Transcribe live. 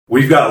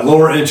We've got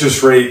lower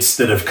interest rates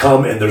that have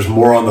come and there's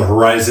more on the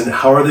horizon.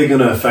 How are they going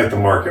to affect the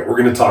market? We're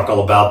going to talk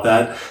all about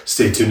that.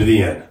 Stay tuned to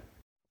the end.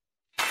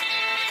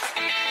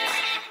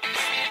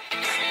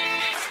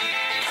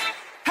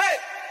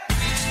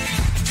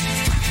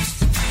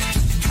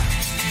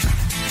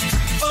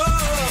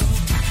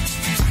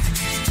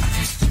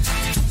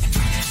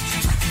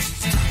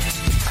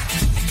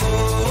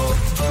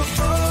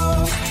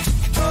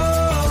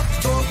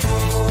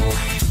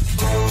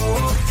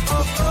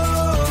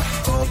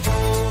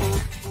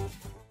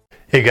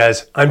 Hey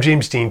guys, I'm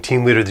James Dean,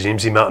 team leader of the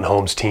James Dean Mountain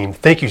Homes team.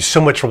 Thank you so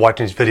much for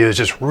watching these videos.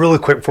 Just really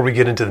quick before we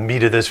get into the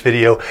meat of this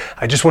video,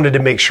 I just wanted to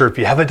make sure if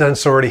you haven't done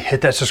so already, hit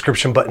that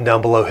subscription button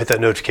down below, hit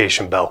that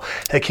notification bell.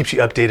 That keeps you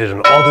updated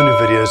on all the new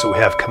videos that we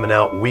have coming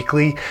out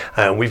weekly.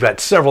 We've got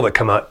several that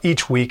come out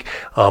each week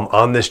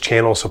on this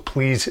channel, so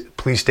please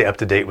stay up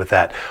to date with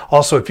that.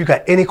 Also, if you've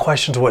got any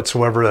questions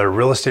whatsoever that are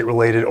real estate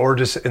related or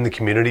just in the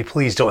community,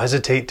 please don't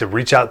hesitate to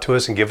reach out to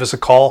us and give us a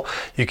call.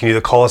 You can either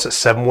call us at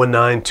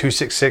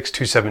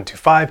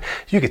 719-266-2725.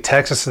 You can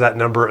text us to that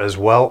number as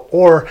well,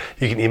 or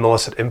you can email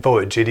us at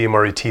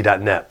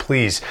info@jdmret.net.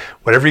 Please,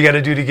 whatever you got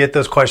to do to get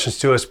those questions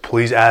to us,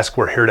 please ask.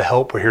 We're here to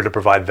help. We're here to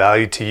provide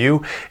value to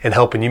you and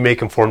helping you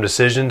make informed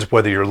decisions,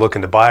 whether you're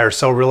looking to buy or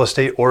sell real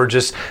estate or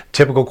just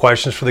typical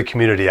questions for the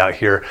community out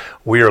here.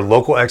 We are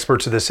local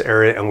experts in this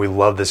area and we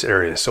love this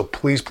area. So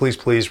please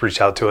reach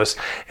out to us,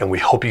 and we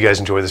hope you guys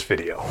enjoy this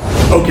video.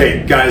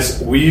 Okay,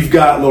 guys, we've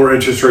got lower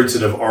interest rates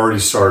that have already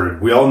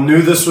started. We all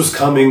knew this was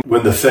coming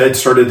when the Fed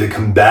started to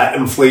combat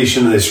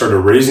inflation and they started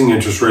raising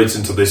interest rates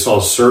until they saw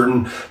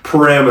certain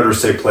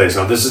parameters take place.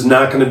 Now, this is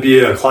not going to be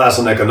a class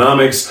on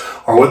economics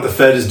or what the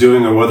Fed is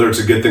doing or whether it's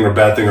a good thing or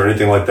bad thing or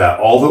anything like that.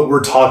 All that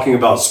we're talking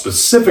about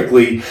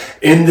specifically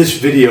in this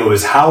video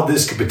is how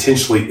this could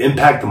potentially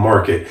impact the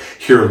market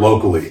here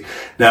locally.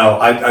 Now,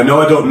 I know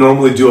I don't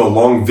normally do a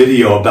long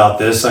video about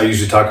this. I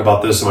usually talk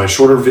about this in my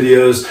shorter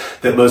videos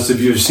that most of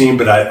you have seen,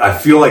 but I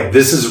feel like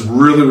this is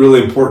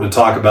really important to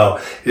talk about,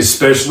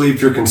 especially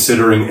if you're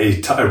considering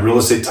a real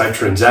estate type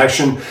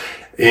transaction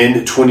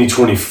in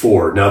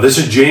 2024. Now, this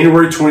is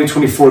January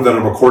 2024 that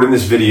I'm recording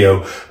this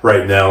video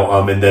right now,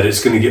 and that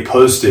it's going to get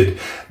posted.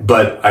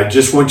 But I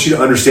just want you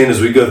to understand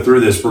as we go through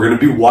this, we're going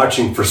to be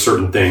watching for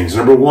certain things.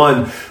 Number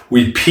one,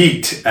 we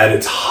peaked at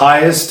its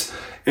highest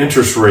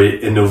interest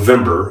rate in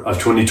November of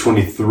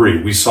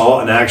 2023. We saw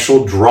an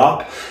actual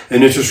drop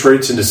in interest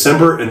rates in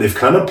December, and they've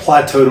kind of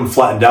plateaued and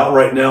flattened out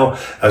right now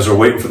as we're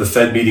waiting for the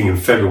Fed meeting in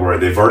February.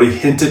 They've already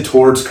hinted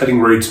towards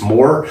cutting rates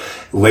more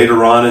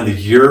later on in the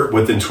year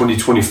within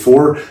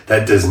 2024.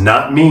 That does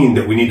not mean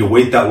that we need to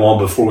wait that long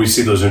before we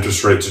see those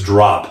interest rates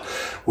drop.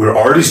 We're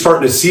already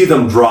starting to see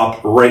them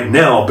drop right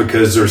now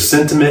because there's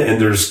sentiment and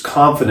there's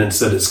confidence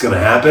that it's going to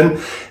happen.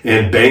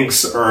 And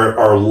banks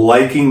are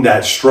liking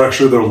that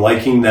structure. They're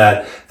liking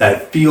that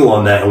feel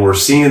on that. And we're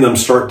seeing them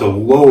start to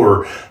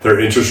lower their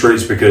interest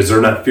rates because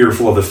they're not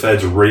fearful of the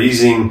Feds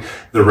raising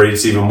the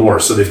rates even more.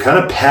 So they've kind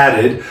of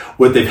padded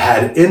what they've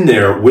had in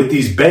there with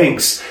these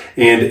banks,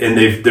 and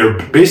they're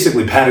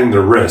basically padding their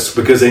risk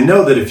because they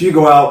know that if you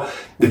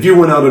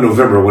went out in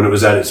November when it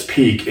was at its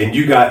peak and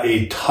you got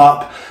a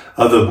top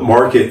of the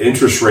market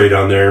interest rate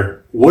on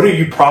there, what are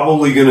you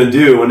probably going to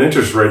do when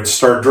interest rates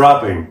start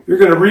dropping? You're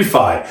going to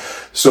refi.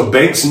 So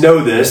banks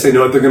know this. They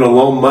know if they're going to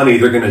loan money,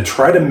 they're going to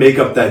try to make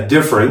up that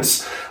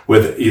difference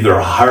with either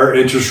higher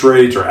interest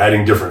rates or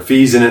adding different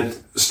fees in it,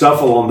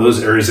 stuff along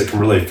those areas that can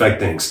really affect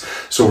things.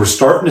 So we're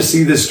starting to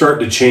see this start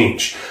to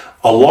change.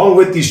 Along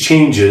with these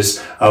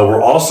changes,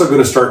 we're also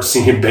going to start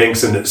seeing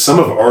banks, and some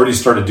have already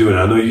started doing it.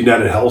 I know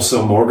United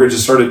Wholesale Mortgage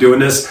has started doing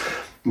this.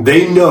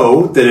 They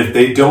know that if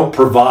they don't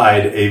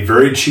provide a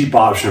very cheap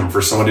option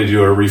for somebody to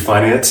do a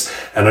refinance,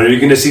 and I know you're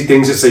going to see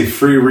things that say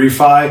free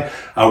refi,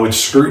 I would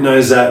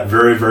scrutinize that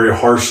very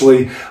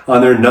harshly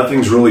on there.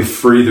 Nothing's really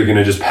free. They're going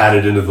to just pad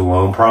it into the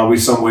loan probably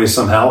some way,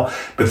 somehow.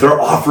 But they're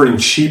offering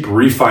cheap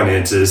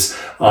refinances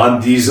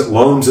on these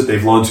loans that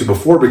they've loaned to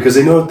before because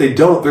they know if they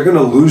don't, they're going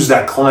to lose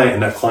that client,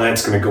 and that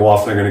client's going to go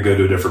off and they're going to go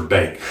to a different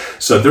bank.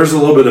 So there's a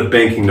little bit of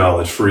banking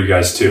knowledge for you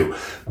guys too.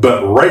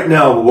 But right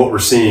now, what we're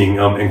seeing,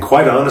 and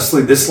quite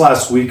honestly, this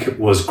last week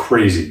was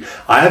crazy.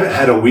 I haven't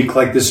had a week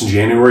like this in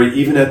January,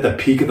 even at the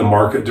peak of the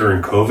market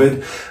during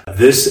COVID.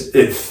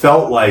 It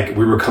felt like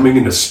we were coming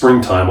into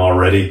springtime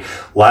already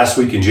last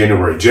week in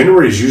January.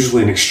 January is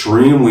usually an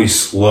extremely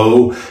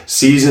slow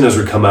season as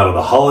we come out of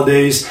the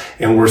holidays,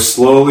 and we're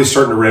slowly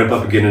starting to ramp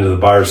up again into the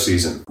buyer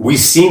season. We've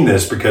seen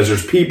this because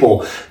there's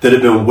people that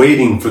have been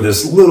waiting for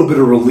this little bit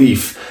of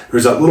relief.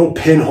 There's that little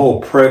pinhole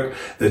prick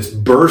that's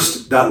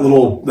burst that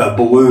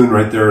balloon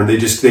right there, and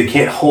they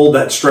can't hold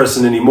that stress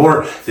in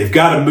anymore. They've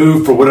got to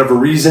move for whatever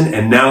reason,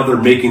 and now they're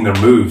making their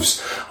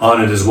moves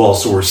on it as well.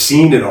 So we're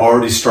seeing it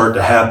already start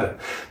to happen.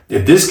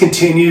 If this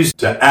continues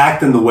to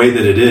act in the way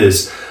that it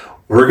is,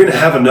 we're going to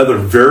have another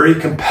very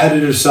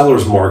competitive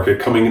seller's market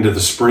coming into the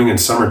spring and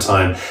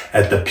summertime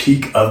at the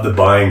peak of the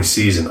buying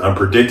season. I'm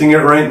predicting it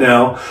right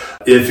now.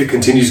 If it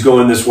continues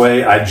going this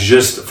way, I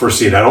just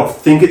foresee it. I don't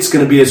think it's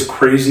going to be as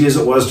crazy as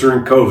it was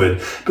during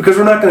COVID, because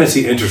we're not going to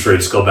see interest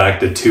rates go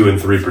back to 2 and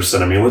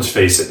 3%. I mean, let's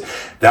face it,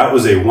 that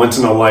was a once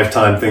in a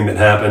lifetime thing that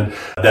happened.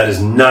 That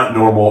is not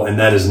normal, and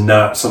that is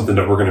not something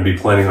that we're going to be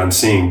planning on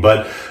seeing.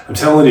 But I'm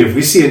telling you, if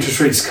we see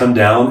interest rates come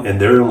down and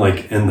they're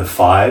like in the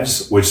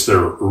 5s, which they're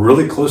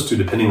really close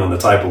to depending on the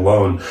type of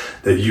loan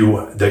that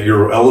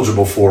you're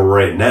eligible for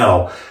right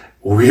now,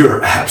 we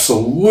are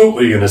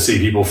absolutely going to see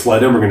people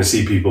flood in. We're going to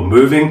see people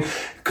moving,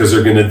 because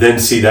they're going to then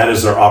see that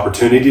as their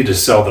opportunity to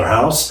sell their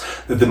house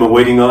that they've been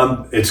waiting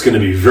on. It's going to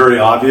be very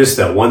obvious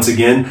that, once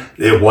again,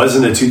 it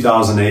wasn't a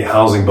 2008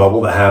 housing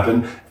bubble that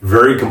happened.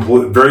 Very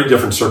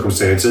different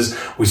circumstances.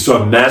 We still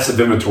have massive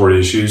inventory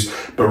issues,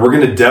 but we're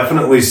going to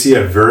definitely see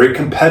a very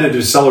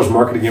competitive seller's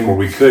market again, where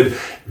we could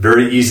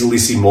very easily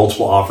see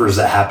multiple offers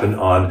that happen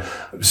on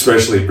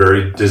especially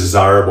very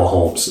desirable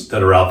homes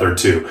that are out there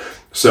too.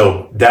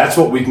 So that's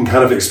what we can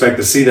kind of expect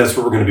to see. That's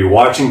what we're going to be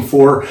watching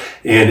for.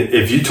 And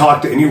if you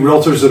talk to any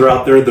realtors that are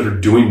out there that are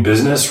doing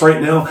business right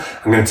now,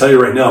 I'm going to tell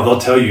you right now, they'll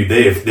tell you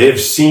they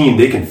have seen,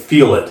 they can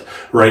feel it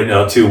right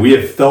now too. We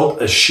have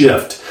felt a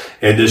shift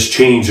and this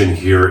change in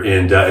here.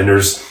 And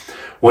there's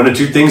one of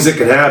two things that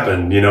can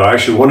happen.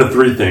 Actually one of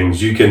three things.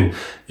 You can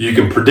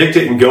predict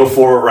it and go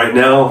for it right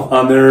now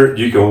on there.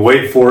 You can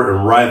wait for it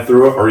and ride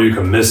through it, or you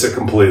can miss it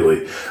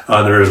completely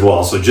on there as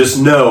well. So just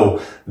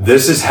know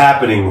this is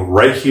happening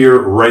right here,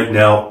 right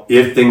now,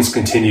 if things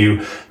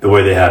continue the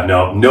way they have.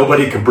 Now,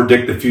 nobody can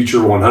predict the future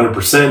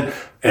 100%.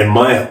 And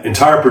my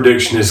entire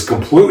prediction is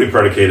completely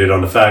predicated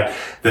on the fact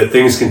that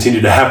things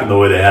continue to happen the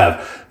way they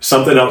have.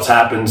 Something else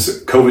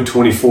happens,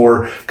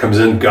 COVID-24 comes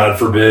in, God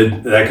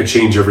forbid, that could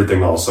change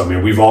everything else. I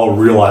mean, we've all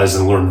realized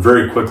and learned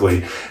very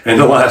quickly in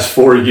the last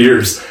 4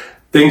 years,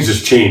 things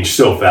just change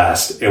so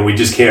fast, and we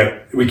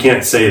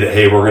can't say that,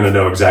 hey, we're going to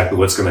know exactly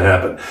what's going to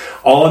happen.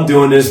 All I'm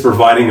doing is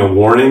providing a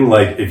warning.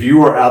 Like, if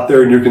you are out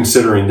there and you're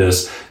considering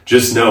this,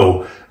 just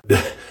know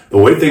that the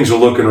way things are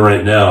looking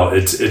right now,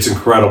 it's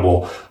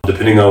incredible.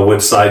 Depending on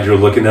what side you're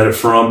looking at it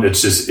from,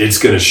 it's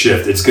going to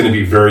shift. It's going to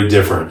be very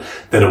different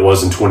than it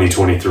was in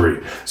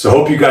 2023. So I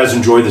hope you guys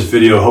enjoyed this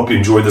video. I hope you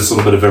enjoyed this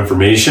little bit of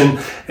information,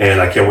 and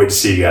I can't wait to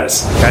see you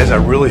guys. Guys, I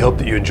really hope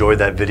that you enjoyed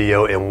that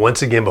video. And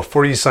once again,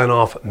 before you sign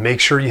off, make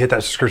sure you hit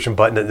that subscription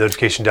button, that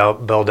notification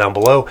bell down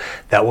below.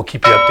 That will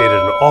keep you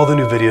updated on all the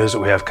new videos that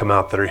we have come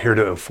out that are here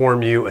to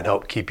inform you and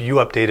help keep you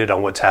updated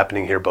on what's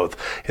happening here, both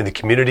in the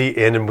community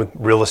and in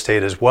real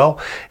estate as well.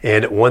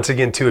 And once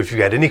again, too, if you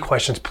got any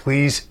questions,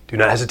 please do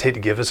not hesitate to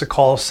give us a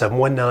call,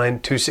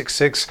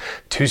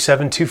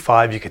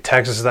 719-266-2725. You can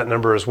text us at that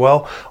number as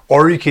well,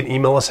 or you can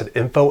email us at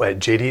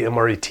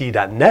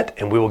info@jdmret.net,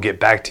 and we will get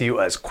back to you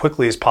as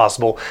quickly as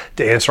possible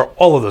to answer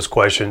all of those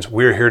questions.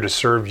 We're here to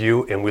serve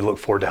you, and we look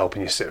forward to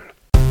helping you soon.